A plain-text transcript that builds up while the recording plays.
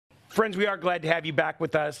Friends, we are glad to have you back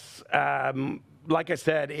with us. Like I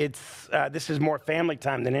said, this is more family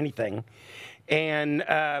time than anything. And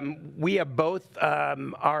we have both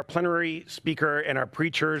our plenary speaker and our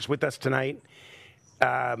preachers with us tonight.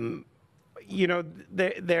 You know,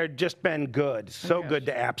 they're just been good, so good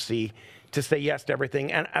to APCE to say yes to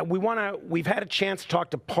everything. And we've had a chance to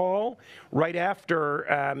talk to Paul right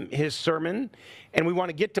after his sermon, and we want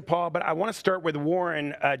to get to Paul, but I want to start with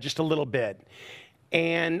Warren just a little bit.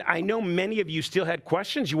 And I know many of you still had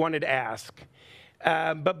questions you wanted to ask.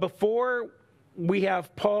 But before we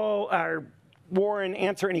have Paul or Warren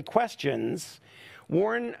answer any questions,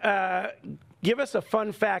 Warren, give us a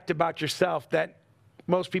fun fact about yourself that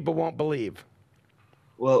most people won't believe.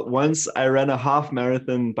 Well, once I ran a half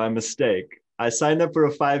marathon by mistake. I signed up for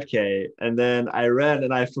a 5K and then I ran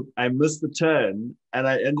and I missed the turn and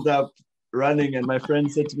I ended up running. And my friend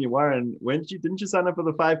said to me, Warren, didn't you sign up for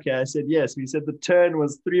the 5K? I said, yes. He said the turn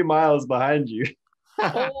was 3 miles behind you.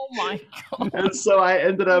 Oh my God. And so I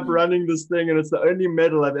ended up running this thing, and it's the only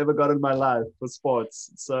medal I've ever got in my life for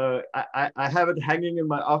sports. So I have it hanging in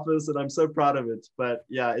my office and I'm so proud of it. But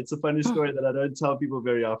yeah, it's a funny story that I don't tell people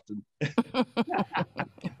very often.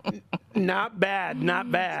 Not bad, not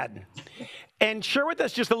bad. And share with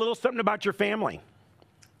us just a little something about your family.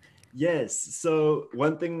 Yes. So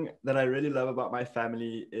one thing that I really love about my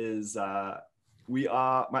family is my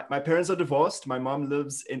parents are divorced. My mom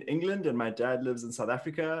lives in England and my dad lives in South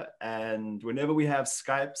Africa. And whenever we have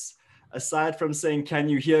Skypes, aside from saying, can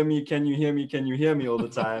you hear me? Can you hear me? Can you hear me all the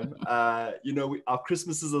time? Our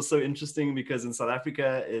Christmases are so interesting because in South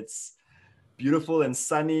Africa, it's beautiful and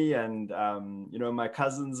sunny. And, my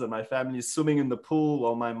cousins and my family is swimming in the pool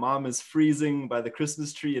while my mom is freezing by the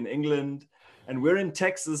Christmas tree in England. And we're in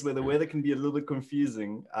Texas where the weather can be a little bit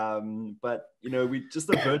confusing. But we're just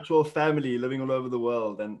a virtual family living all over the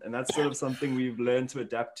world. And that's sort of something we've learned to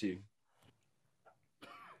adapt to.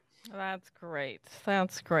 That's great.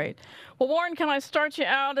 That's great. Well, Warren, can I start you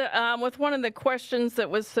out with one of the questions that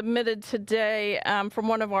was submitted today from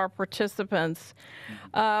one of our participants?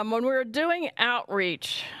 When we're doing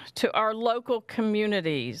outreach to our local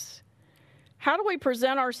communities, how do we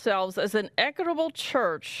present ourselves as an equitable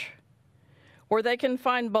church where they can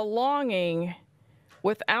find belonging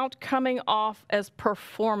without coming off as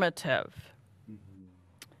performative?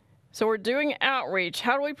 So we're doing outreach.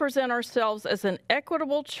 How do we present ourselves as an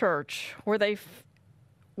equitable church where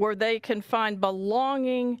they can find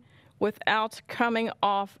belonging without coming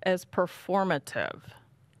off as performative?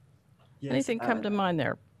 Yes, anything come to mind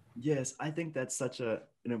there? Yes, I think that's such an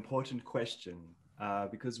important question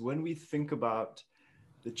because when we think about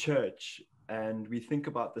the church and we think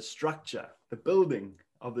about the structure, the building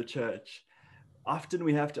of the church, often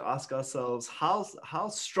we have to ask ourselves, how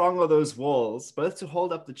strong are those walls, both to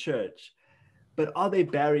hold up the church, but are they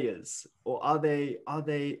barriers or are they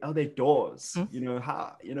doors?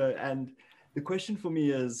 And the question for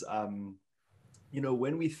me is,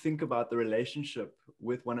 when we think about the relationship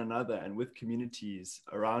with one another and with communities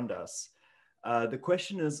around us, the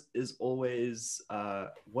question is always,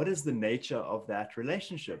 what is the nature of that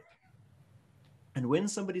relationship? And when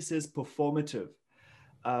somebody says performative,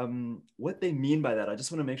 what they mean by that, I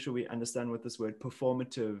just want to make sure we understand what this word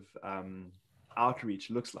performative outreach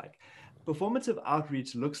looks like. Performative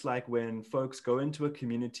outreach looks like when folks go into a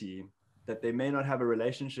community that they may not have a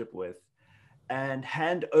relationship with and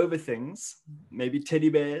hand over things, maybe teddy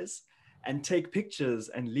bears, and take pictures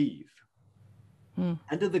and leave.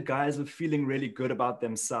 Under the guise of feeling really good about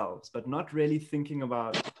themselves, but not really thinking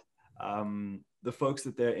about the folks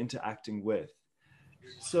that they're interacting with.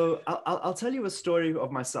 So I'll tell you a story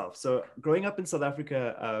of myself. So growing up in South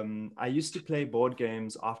Africa, I used to play board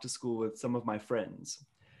games after school with some of my friends.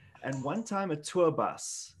 And one time a tour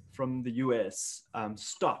bus from the US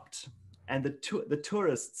stopped and the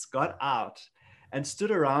tourists got out and stood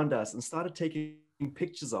around us and started taking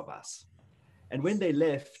pictures of us. And when they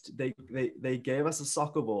left, they gave us a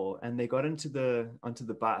soccer ball and they got onto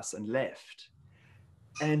the bus and left.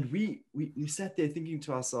 And we sat there thinking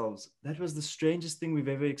to ourselves, that was the strangest thing we've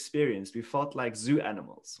ever experienced. We felt like zoo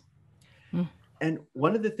animals. And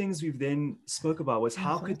one of the things we've then spoke about was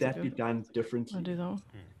how could that be done differently?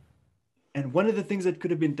 And one of the things that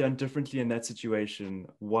could have been done differently in that situation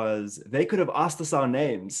was they could have asked us our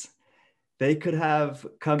names. They could have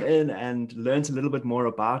come in and learned a little bit more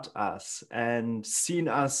about us and seen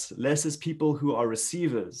us less as people who are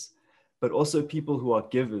receivers, but also people who are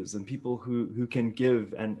givers and people who can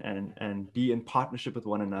give and be in partnership with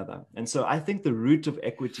one another. And so I think the root of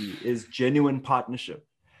equity is genuine partnership.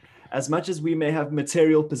 As much as we may have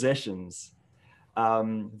material possessions,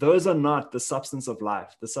 those are not the substance of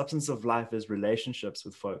life. The substance of life is relationships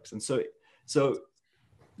with folks. And so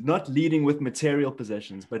not leading with material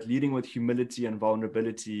possessions, but leading with humility and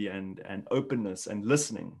vulnerability and openness and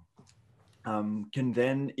listening, can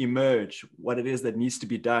then emerge what it is that needs to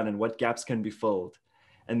be done and what gaps can be filled.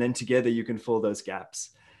 And then together you can fill those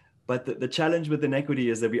gaps. But the challenge with inequity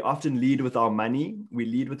is that we often lead with our money, we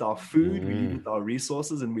lead with our food, we lead with our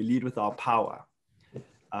resources, and we lead with our power.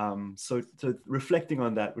 So reflecting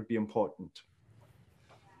on that would be important.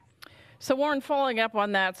 So Warren, following up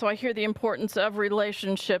on that, so I hear the importance of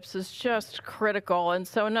relationships is just critical. And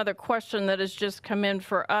so another question that has just come in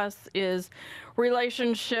for us is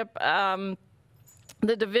relationship,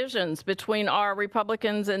 the divisions between our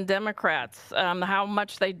Republicans and Democrats, how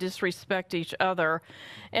much they disrespect each other.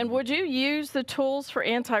 And would you use the tools for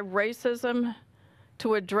anti-racism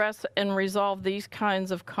to address and resolve these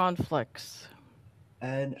kinds of conflicts?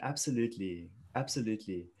 And absolutely,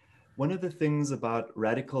 absolutely. One of the things about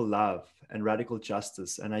radical love and radical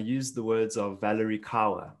justice, and I use the words of Valerie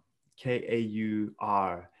Kaur,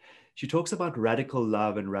 K-A-U-R, she talks about radical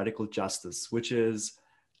love and radical justice, which is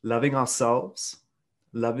loving ourselves,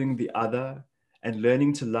 loving the other, and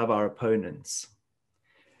learning to love our opponents.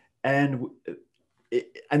 And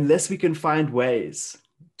unless we can find ways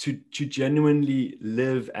to genuinely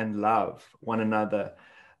live and love one another,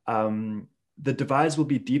 the divides will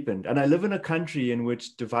be deepened. And I live in a country in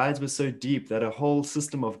which divides were so deep that a whole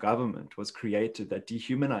system of government was created that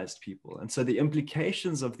dehumanized people. And so the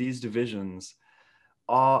implications of these divisions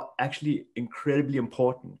are actually incredibly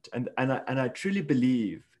important. And I truly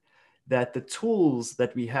believe that the tools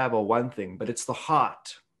that we have are one thing, but it's the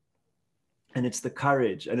heart and it's the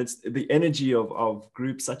courage and it's the energy of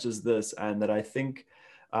groups such as this, and that I think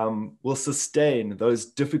will sustain those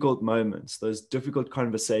difficult moments, those difficult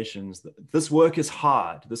conversations. This work is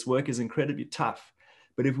hard. This work is incredibly tough.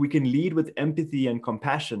 But if we can lead with empathy and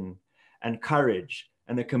compassion and courage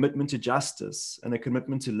and a commitment to justice and a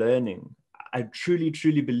commitment to learning, I truly,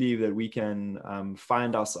 truly believe that we can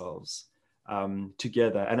find ourselves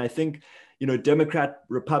together. And I think, Democrat,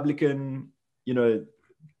 Republican,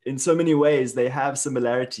 in so many ways, they have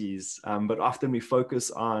similarities, but often we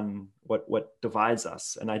focus on what divides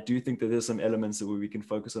us. And I do think that there's some elements where we can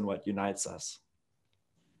focus on what unites us.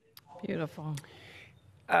 Beautiful.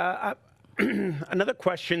 Another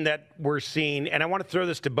question that we're seeing, and I want to throw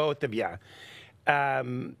this to both of you.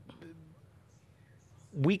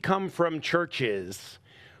 We come from churches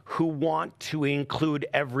who want to include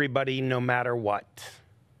everybody no matter what.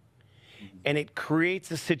 And it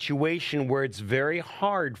creates a situation where it's very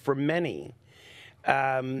hard for many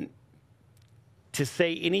to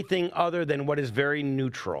say anything other than what is very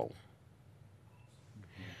neutral.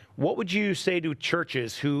 What would you say to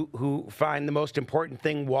churches who find the most important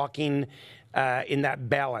thing walking in that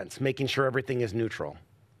balance, making sure everything is neutral?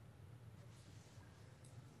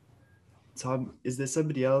 Tom, is there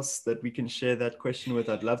somebody else that we can share that question with?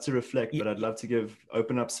 I'd love to reflect, but I'd love to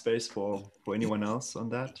open up space for anyone else on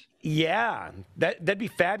that. Yeah, that'd be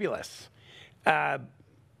fabulous.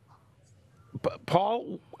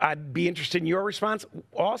 Paul, I'd be interested in your response.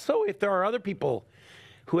 Also, if there are other people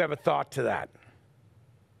who have a thought to that.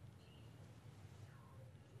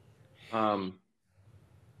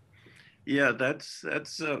 Yeah, that's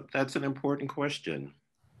an important question.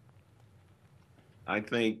 I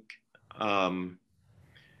think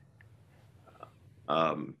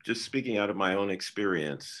just speaking out of my own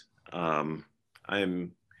experience, I'm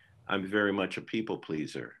very much a people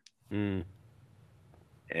pleaser.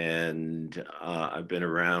 And I've been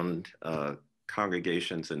around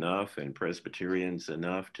congregations enough and Presbyterians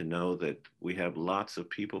enough to know that we have lots of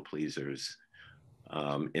people pleasers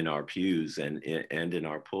in our pews and in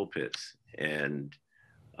our pulpits. And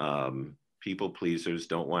people pleasers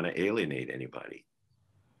don't want to alienate anybody.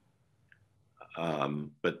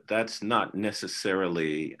 But that's not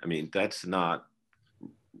necessarily, that's not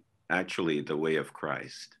actually the way of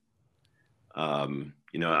Christ.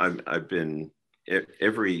 I've been,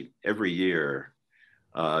 every year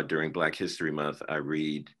during Black History Month, I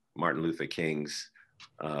read Martin Luther King's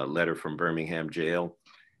letter from Birmingham jail.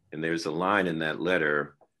 And there's a line in that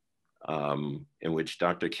letter in which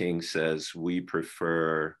Dr. King says, we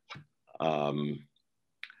prefer,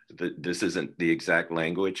 this isn't the exact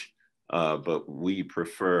language, but we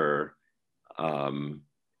prefer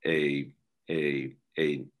a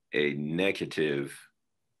negative,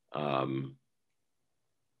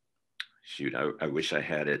 shoot, I wish I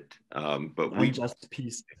had it, but Unjust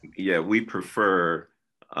peace. Yeah, we prefer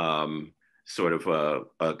sort of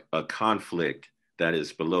a conflict that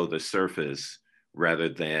is below the surface rather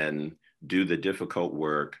than do the difficult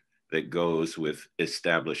work that goes with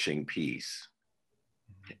establishing peace.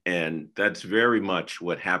 And that's very much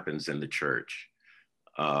what happens in the church.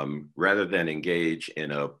 Rather than engage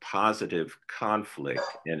in a positive conflict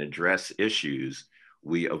and address issues,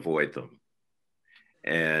 we avoid them.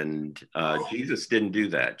 And Jesus didn't do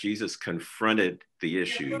that. Jesus confronted the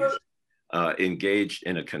issues, engaged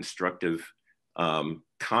in a constructive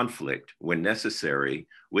conflict when necessary,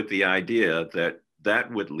 with the idea that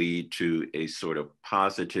that would lead to a sort of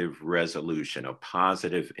positive resolution, a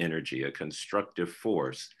positive energy, a constructive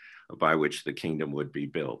force by which the kingdom would be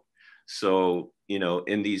built. So, you know,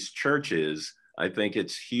 in these churches, I think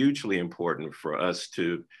it's hugely important for us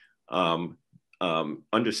to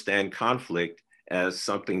understand conflict as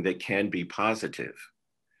something that can be positive.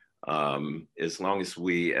 As long as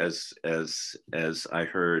we, as I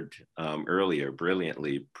heard earlier,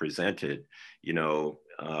 brilliantly presented, you know,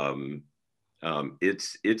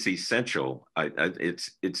 it's essential.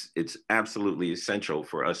 It's absolutely essential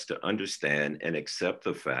for us to understand and accept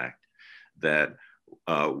the fact that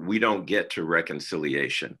we don't get to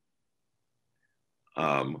reconciliation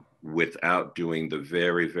without doing the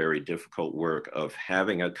very, very difficult work of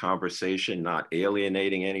having a conversation, not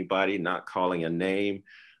alienating anybody, not calling a name.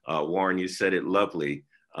 Warren, you said it lovely.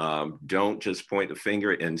 Don't just point the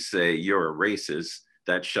finger and say you're a racist.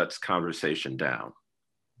 That shuts conversation down.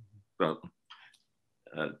 Well,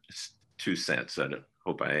 2 cents. I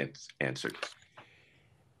hope I answered.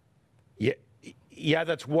 Yeah,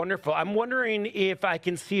 that's wonderful. I'm wondering if I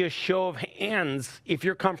can see a show of hands, if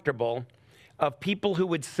you're comfortable, of people who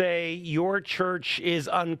would say your church is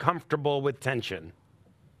uncomfortable with tension.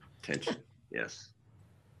 Tension, yes.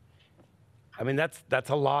 I mean, that's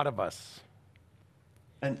a lot of us.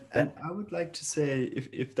 And I would like to say,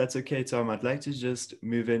 if that's okay, Tom, I'd like to just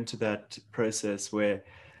move into that process where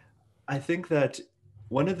I think that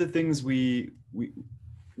one of the things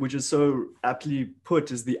which is so aptly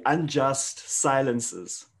put, is the unjust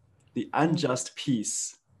silences, the unjust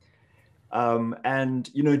peace. And,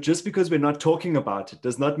 you know, just because we're not talking about it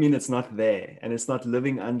does not mean it's not there and it's not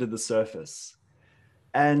living under the surface.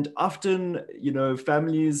 And often, you know,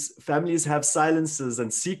 families have silences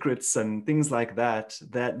and secrets and things like that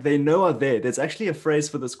they know are there. There's actually a phrase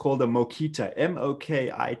for this called a mokita,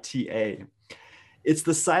 M-O-K-I-T-A. It's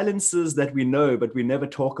the silences that we know, but we never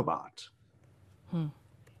talk about. And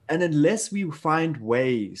unless we find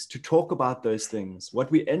ways to talk about those things,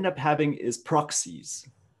 what we end up having is proxies.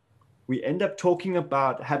 We end up talking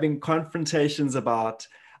about having confrontations about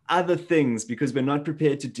other things because we're not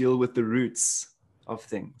prepared to deal with the roots of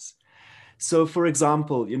things. So for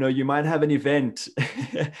example, you know, you might have an event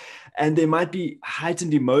and there might be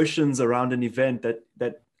heightened emotions around an event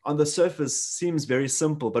that on the surface seems very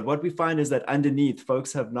simple, but what we find is that underneath,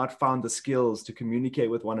 folks have not found the skills to communicate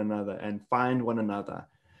with one another and find one another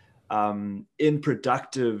in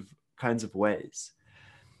productive kinds of ways.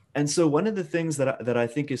 And so one of the things that I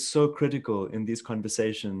think is so critical in these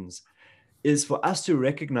conversations is for us to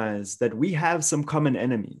recognize that we have some common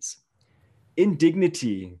enemies.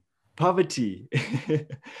 Indignity, poverty,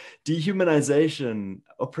 dehumanization,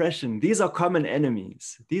 oppression, these are common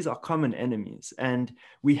enemies. These are common enemies. And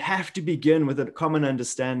we have to begin with a common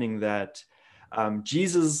understanding that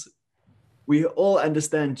Jesus, we all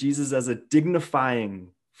understand Jesus as a dignifying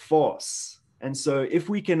force. And so if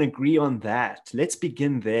we can agree on that, let's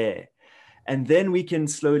begin there. And then we can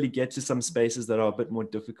slowly get to some spaces that are a bit more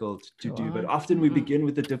difficult to do. But often we begin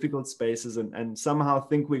with the difficult spaces and somehow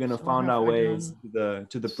think we're going to find our ways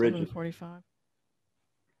to the bridge. 7:45.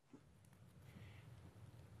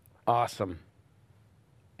 Awesome.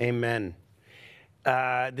 Amen.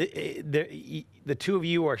 The two of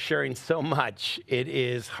you are sharing so much. It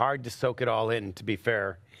is hard to soak it all in, to be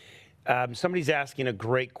fair. Somebody's asking a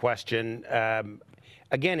great question.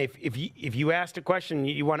 Again, if you asked a question,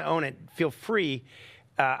 you want to own it, feel free.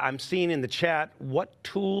 I'm seeing in the chat what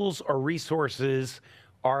tools or resources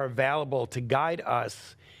are available to guide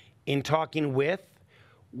us in talking with,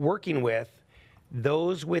 working with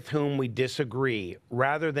those with whom we disagree,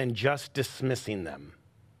 rather than just dismissing them.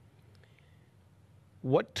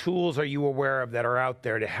 What tools are you aware of that are out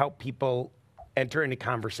there to help people enter into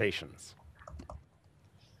conversations?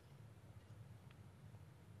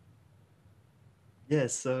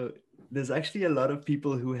 Yes, so there's actually a lot of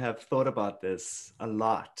people who have thought about this a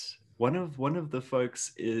lot. One of the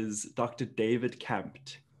folks is Dr. David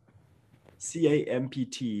Campt,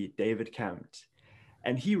 C-A-M-P-T, David Campt.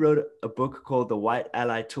 And he wrote a book called The White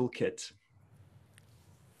Ally Toolkit.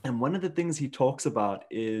 And one of the things he talks about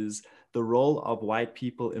is the role of white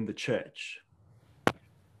people in the church.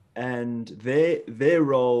 and their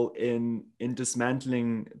role in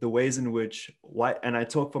dismantling the ways in which white, and I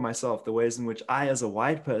talk for myself, the ways in which I as a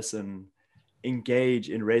white person engage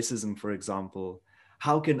in racism, for example.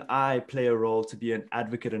 How can I play a role to be an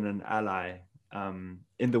advocate and an ally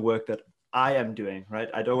in the work that I am doing, right?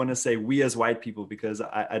 I don't want to say we as white people, because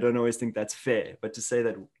I don't always think that's fair, but to say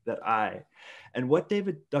that I. And what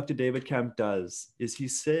Dr. David Camp does is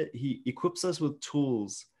he equips us with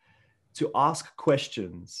tools to ask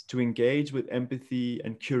questions, to engage with empathy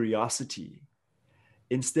and curiosity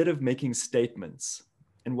instead of making statements.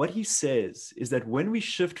 And what he says is that when we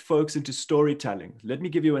shift folks into storytelling, let me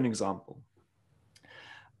give you an example.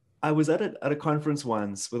 I was at a conference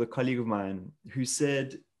once with a colleague of mine who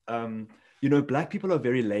said, Black people are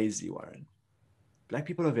very lazy, Warren. Black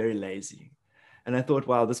people are very lazy. And I thought,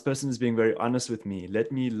 wow, this person is being very honest with me.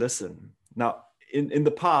 Let me listen. Now, in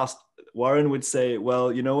the past, Warren would say,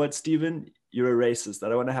 well, you know what, Stephen, you're a racist. I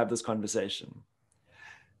don't want to have this conversation.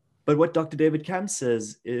 But what Dr. David Camp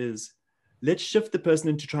says is, let's shift the person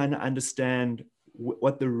into trying to understand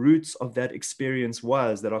what the roots of that experience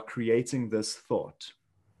was that are creating this thought.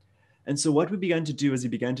 And so what we began to do is he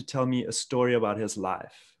began to tell me a story about his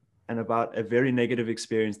life and about a very negative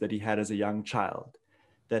experience that he had as a young child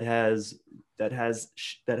that has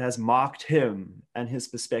marked him and his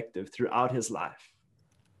perspective throughout his life.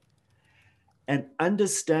 And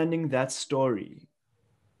understanding that story,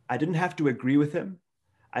 I didn't have to agree with him.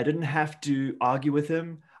 I didn't have to argue with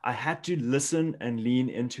him. I had to listen and lean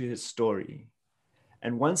into his story.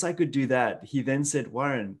 And once I could do that, he then said,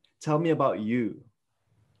 Warren, tell me about you.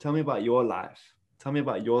 Tell me about your life. Tell me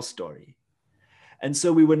about your story. And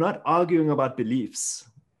so we were not arguing about beliefs.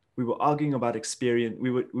 We were arguing about experience. We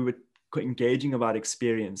were engaging about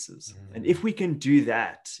experiences. Mm-hmm. And if we can do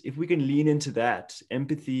that, if we can lean into that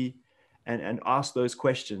empathy and ask those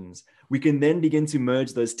questions, we can then begin to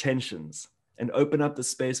merge those tensions and open up the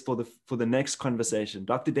space for the next conversation.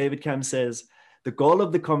 Dr. David Camp says, the goal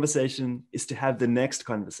of the conversation is to have the next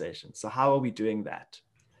conversation. So how are we doing that?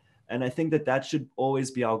 And I think that should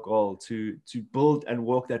always be our goal, to build and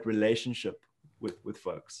walk that relationship with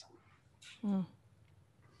folks. Mm.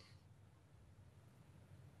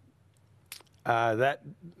 That,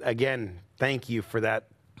 again, thank you for that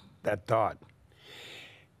thought.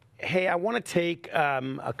 Hey, I want to take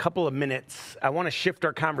a couple of minutes. I want to shift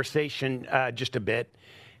our conversation just a bit.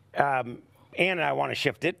 Ann and I want to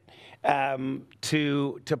shift it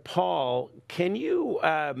to Paul. Can you,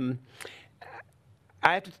 I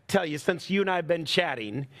have to tell you, since you and I have been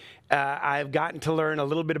chatting, I've gotten to learn a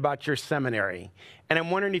little bit about your seminary. And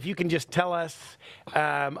I'm wondering if you can just tell us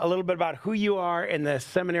a little bit about who you are in the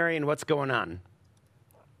seminary and what's going on.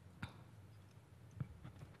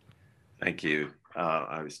 Thank you.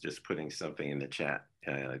 I was just putting something in the chat.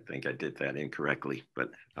 I think I did that incorrectly,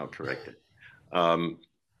 but I'll correct it.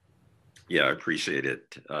 Yeah, I appreciate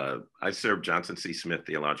it. I served Johnson C. Smith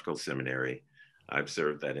Theological Seminary. I've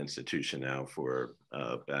served that institution now for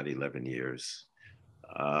about 11 years.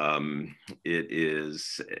 It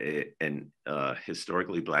is a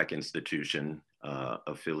historically Black institution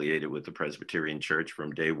affiliated with the Presbyterian Church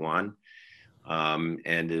from day one,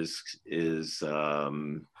 and is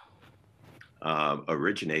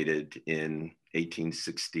originated in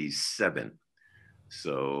 1867.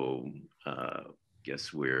 So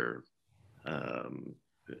guess we're, I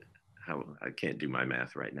can't do my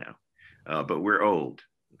math right now, but we're old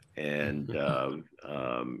and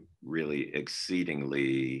really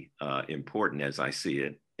exceedingly important as I see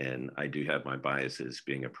it. And I do have my biases,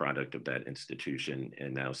 being a product of that institution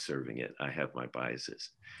and now serving it. I have my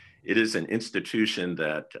biases. It is an institution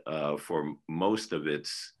that for most of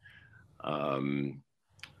its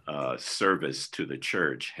service to the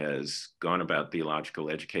church has gone about theological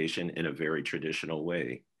education in a very traditional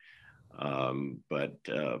way. But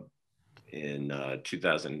in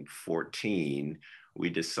 2014, we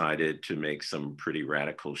decided to make some pretty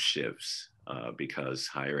radical shifts because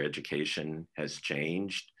higher education has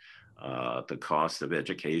changed. The cost of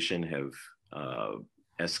education have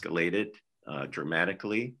escalated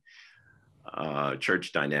dramatically.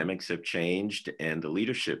 Church dynamics have changed, and the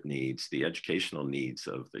leadership needs, the educational needs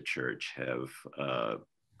of the church have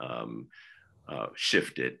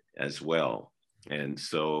shifted as well. And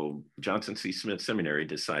so Johnson C. Smith Seminary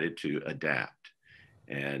decided to adapt.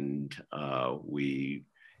 And we,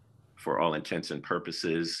 for all intents and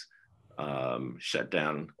purposes, shut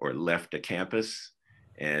down or left a campus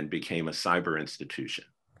and became a cyber institution.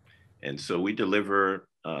 And so we deliver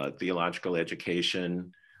theological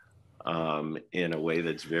education in a way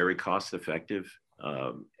that's very cost effective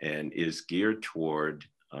and is geared toward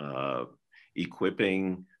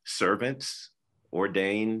equipping servants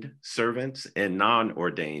ordained servants and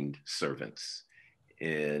non-ordained servants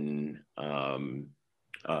in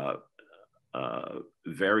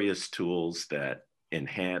various tools that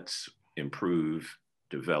enhance, improve,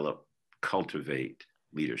 develop, cultivate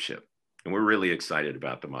leadership. And we're really excited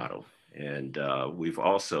about the model. And we've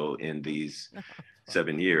also, in these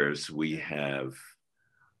 7 years, we have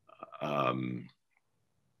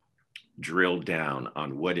drilled down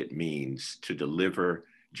on what it means to deliver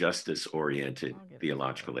justice-oriented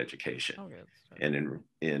theological education. And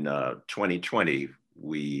in 2020,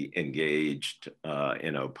 we engaged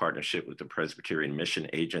in a partnership with the Presbyterian Mission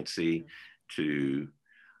Agency to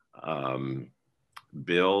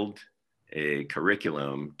build a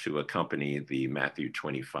curriculum to accompany the Matthew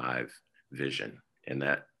 25 vision. And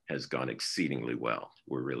that has gone exceedingly well.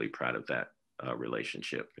 We're really proud of that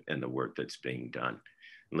relationship and the work that's being done.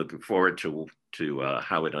 I'm looking forward to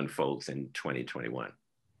how it unfolds in 2021.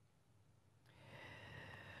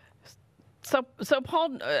 So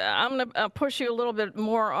Paul, I'm going to push you a little bit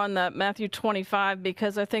more on the Matthew 25,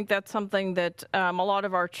 because I think that's something that a lot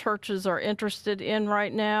of our churches are interested in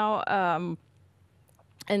right now.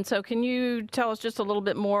 And so can you tell us just a little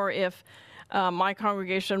bit more if my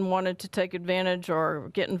congregation wanted to take advantage or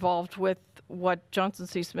get involved with what Johnson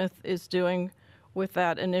C. Smith is doing with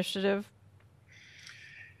that initiative?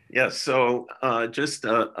 Yes, so just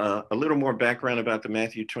a little more background about the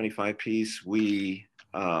Matthew 25 piece.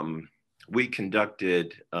 We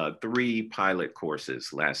conducted 3 pilot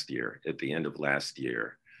courses last year, at the end of last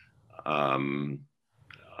year. 3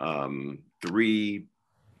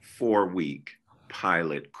 4-week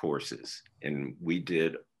pilot courses, and we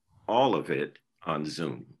did all of it on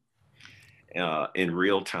Zoom in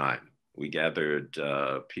real time. We gathered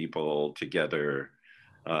people together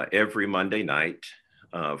every Monday night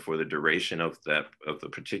for the duration of the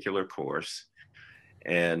particular course.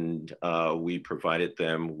 And we provided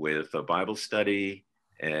them with a Bible study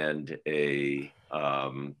and a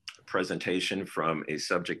presentation from a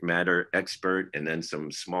subject matter expert, and then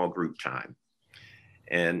some small group time.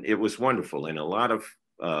 And it was wonderful. And a lot of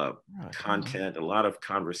content, a lot of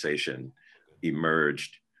conversation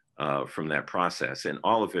emerged from that process, and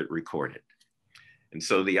all of it recorded. And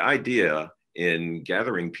so the idea in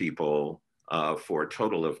gathering people for a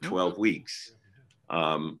total of 12 weeks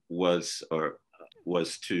was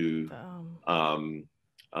to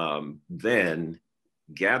then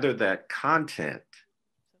gather that content,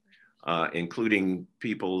 including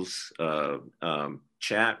people's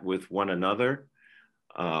chat with one another,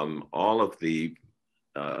 all of the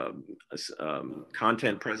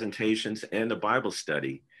content presentations and the Bible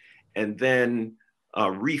study, and then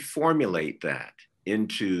reformulate that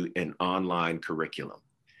into an online curriculum.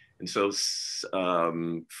 And so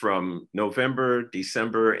from November,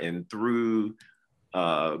 December, and through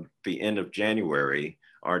the end of January,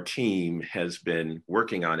 our team has been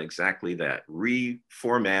working on exactly that,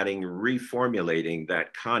 reformatting, reformulating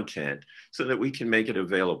that content so that we can make it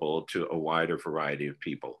available to a wider variety of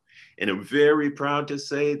people. And I'm very proud to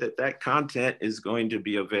say that that content is going to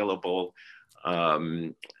be available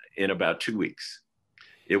in about 2 weeks.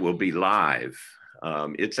 It will be live.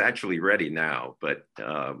 It's actually ready now, but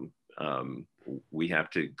we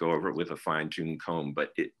have to go over it with a fine-tooth comb,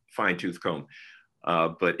 but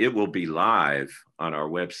it will be live on our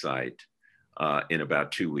website in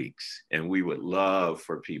about 2 weeks. And we would love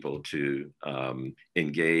for people to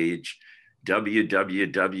engage.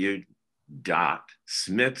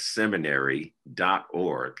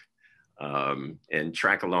 www.smithseminary.org and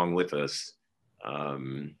track along with us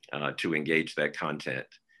to engage that content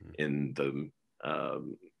in the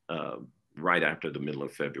right after the middle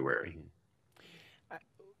of February.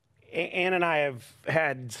 Ann and I have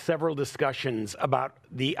had several discussions about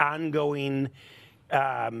the ongoing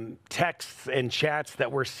texts and chats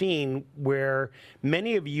that we're seeing, where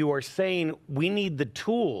many of you are saying we need the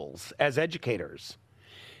tools as educators.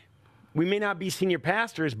 We may not be senior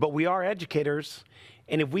pastors, but we are educators.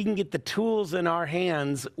 And if we can get the tools in our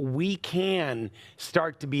hands, we can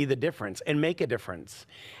start to be the difference and make a difference.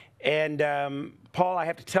 And Paul, I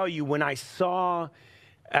have to tell you, when I saw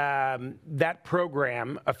that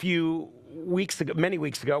program many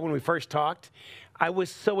weeks ago when we first talked, I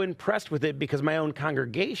was so impressed with it because my own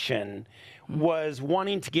congregation was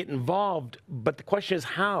wanting to get involved. But the question is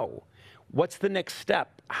how? What's the next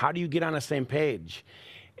step? How do you get on the same page?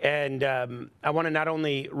 And I want to not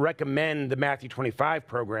only recommend the Matthew 25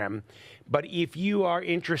 program, but if you are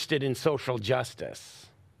interested in social justice,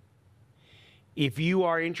 if you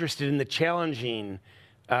are interested in the challenging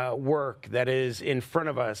work that is in front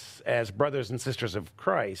of us as brothers and sisters of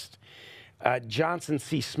Christ, Johnson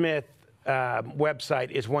C. Smith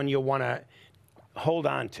website is one you'll want to hold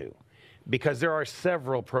on to, because there are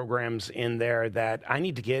several programs in there that I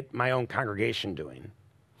need to get my own congregation doing.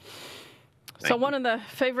 So one of the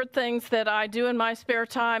favorite things that I do in my spare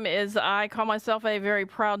time is I call myself a very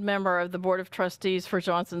proud member of the Board of Trustees for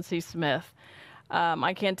Johnson C. Smith.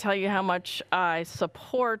 I can't tell you how much I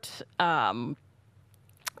support to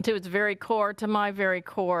its very core, to my very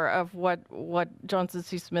core of what Johnson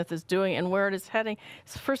C. Smith is doing and where it is heading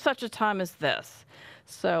for such a time as this.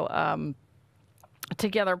 So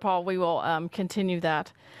together, Paul, we will continue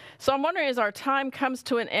that. So I'm wondering, as our time comes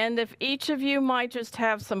to an end, if each of you might just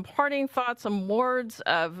have some parting thoughts, some words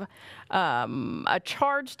of a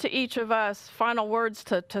charge to each of us, final words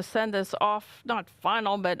to send us off, not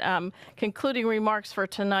final, but concluding remarks for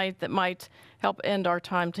tonight that might help end our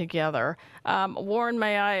time together. Warren,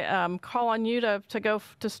 may I call on you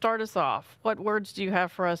to start us off? What words do you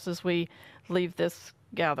have for us as we leave this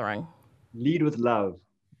gathering? Lead with love.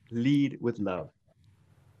 Lead with love.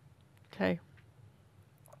 Okay.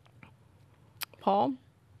 Paul?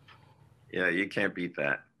 Yeah, you can't beat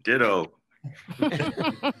that. Ditto.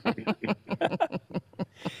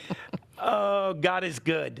 Oh, God is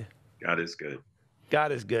good. God is good.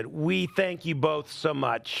 God is good. We thank you both so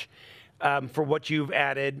much for what you've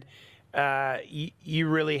added. You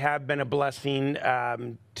really have been a blessing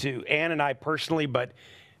to Ann and I personally, but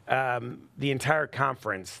the entire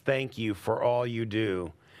conference. Thank you for all you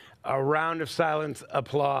do. A round of silent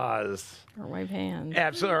applause. Or wave hands.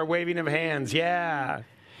 Absolutely, or waving of hands, yeah.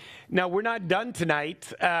 Now, we're not done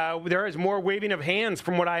tonight. There is more waving of hands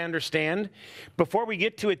from what I understand. Before we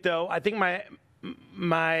get to it, though, I think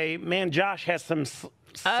my man Josh has some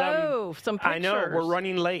pictures. I know, we're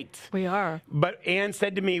running late. We are. But Ann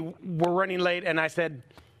said to me, we're running late, and I said,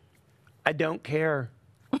 I don't care.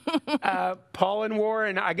 Paul and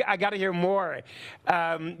Warren, I got to hear more.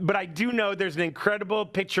 But I do know there's an incredible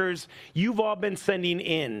pictures you've all been sending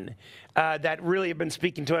in that really have been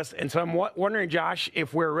speaking to us. And so I'm wondering, Josh,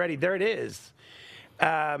 if we're ready. There it is.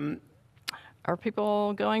 Are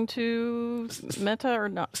people going to Meta or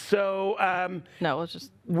not? So no, let's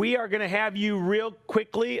just. We are going to have you real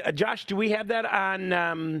quickly. Josh, do we have that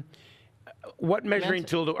on what measuring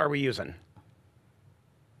tool are we using?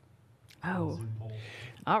 Oh.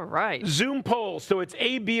 All right. Zoom poll. So it's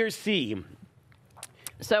A, B, or C.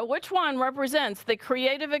 So which one represents the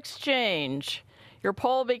creative exchange? Your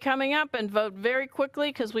poll will be coming up, and vote very quickly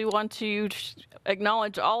because we want to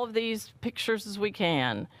acknowledge all of these pictures as we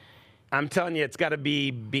can. I'm telling you, it's got to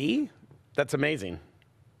be B. That's amazing.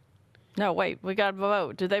 No, wait. We got to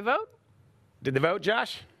vote. Did they vote? Did they vote,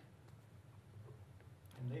 Josh?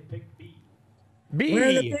 And they picked B. B. Where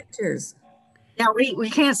are the pictures? Yeah,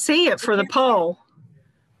 we can't see it for the poll.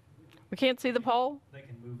 We can't see the poll? They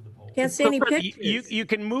can move the poll. Can't see any pictures. You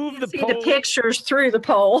can move the See poll. the pictures through the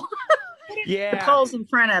poll. Yeah. The poll's in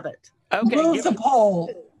front of it. Okay. Move the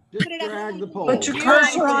poll. Just drag the pole. Put your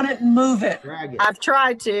cursor on it and move it. Drag it. I've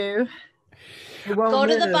tried to. It won't Go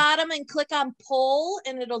to the move. bottom and click on poll,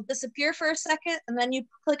 and it'll disappear for a second, and then you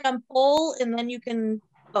click on poll, and then you can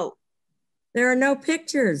vote. There are no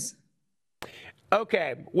pictures.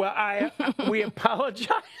 Okay. Well, we apologize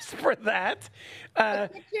for that. The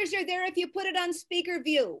pictures are there if you put it on speaker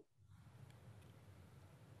view.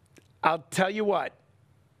 I'll tell you what.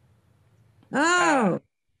 Oh,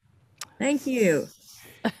 thank you.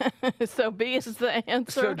 So B is the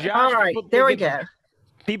answer. So Josh, All right, there we go.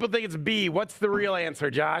 People think it's B. What's the real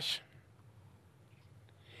answer, Josh?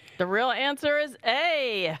 The real answer is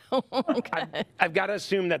A. Okay. I've got to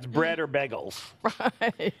assume that's bread or bagels.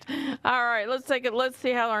 Right. All right, let's take it. Let's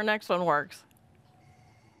see how our next one works.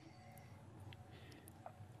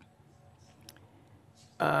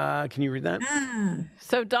 Can you read that? Ah,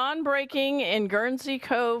 So dawn breaking in Guernsey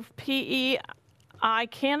Cove, PEI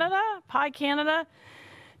Canada,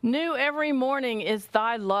 new every morning is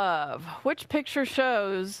thy love. Which picture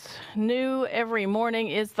shows new every morning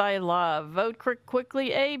is thy love? Vote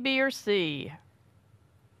quickly, A, B, or C.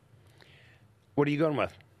 What are you going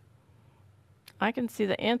with? I can see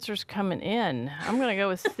the answers coming in. I'm going to go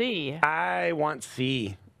with C. I want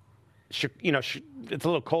C. You know, it's a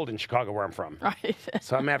little cold in Chicago where I'm from. Right.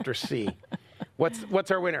 So I'm after C.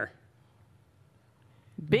 What's our winner?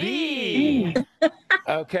 B.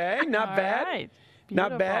 Okay, not All bad. right.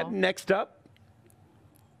 Not bad. Beautiful. Next up.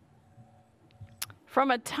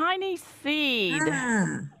 From a tiny seed.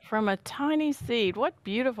 ah. From a tiny seed. What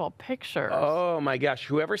beautiful pictures. Oh my gosh,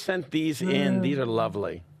 whoever sent these in, these are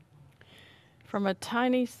lovely. From a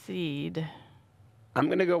tiny seed. I'm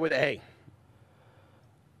going to go with A.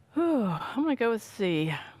 Whew, I'm going to go with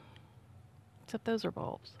C. Except those are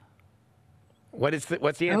bulbs. What's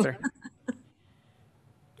the answer?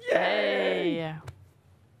 Yay! A.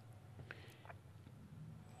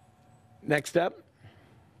 Next up.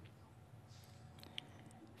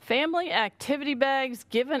 Family activity bags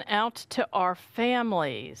given out to our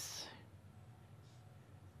families.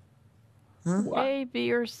 A,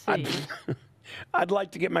 B, or C? I'd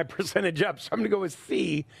like to get my percentage up, so I'm going to go with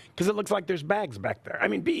C because it looks like there's bags back there. I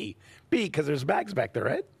mean, B because there's bags back there,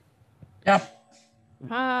 right? Yep.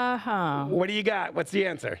 Uh-huh. What do you got? What's the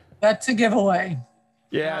answer? That's a giveaway.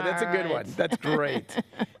 Yeah, that's a good All one. right. That's great.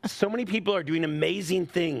 So many people are doing amazing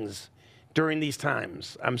things during these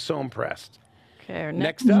times. I'm so impressed. Okay, our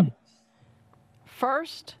Next up.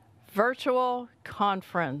 First virtual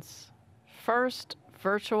conference. First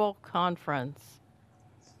virtual conference.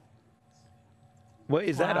 What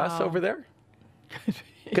is that us Wow. over there?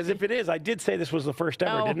 Because if it is, I did say this was the first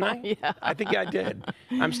ever, Oh, didn't I? yeah. I think I did.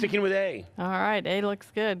 I'm sticking with A. All right, A looks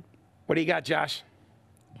good. What do you got, Josh?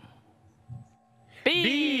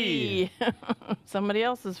 B. Somebody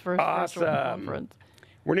else's first virtual Awesome. conference.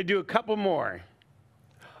 We're going to do a couple more.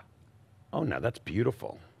 Oh, no, that's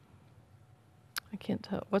beautiful. I can't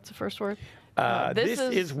tell. What's the first word? This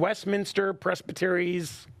is Westminster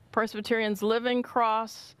Presbyterian's Living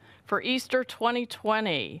Cross for Easter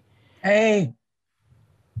 2020. A.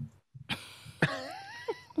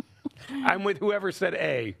 I'm with whoever said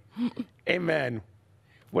A. Amen.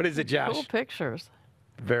 What is it, Josh? Cool pictures.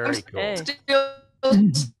 Very cool. A. Still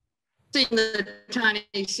seeing the tiny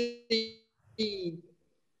seed.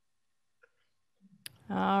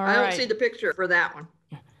 All I don't see right. the picture for that one.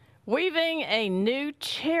 Weaving a new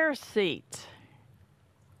chair seat.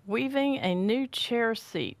 Weaving a new chair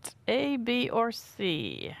seat. A, B, or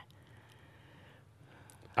C?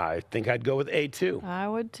 I think I'd go with A too. I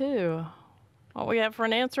would too. What we have for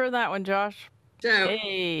an answer on that one, Josh? So,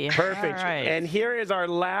 A. Perfect. All right. And here is our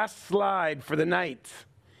last slide for the night.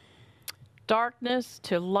 Darkness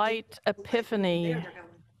to light epiphany.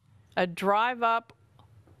 A drive up,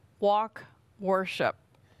 walk, worship.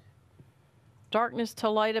 Darkness to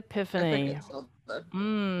light I epiphany. think it's all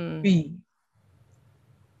the- B.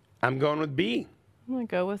 I'm going with B. I'm going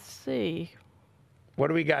to go with C. What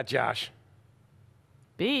do we got, Josh?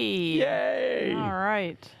 B. Yay! All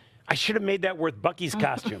right. I should have made that worth Bucky's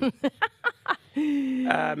costume. These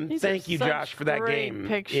are Thank you, such Josh, for that great game.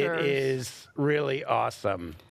 pictures. It is really awesome.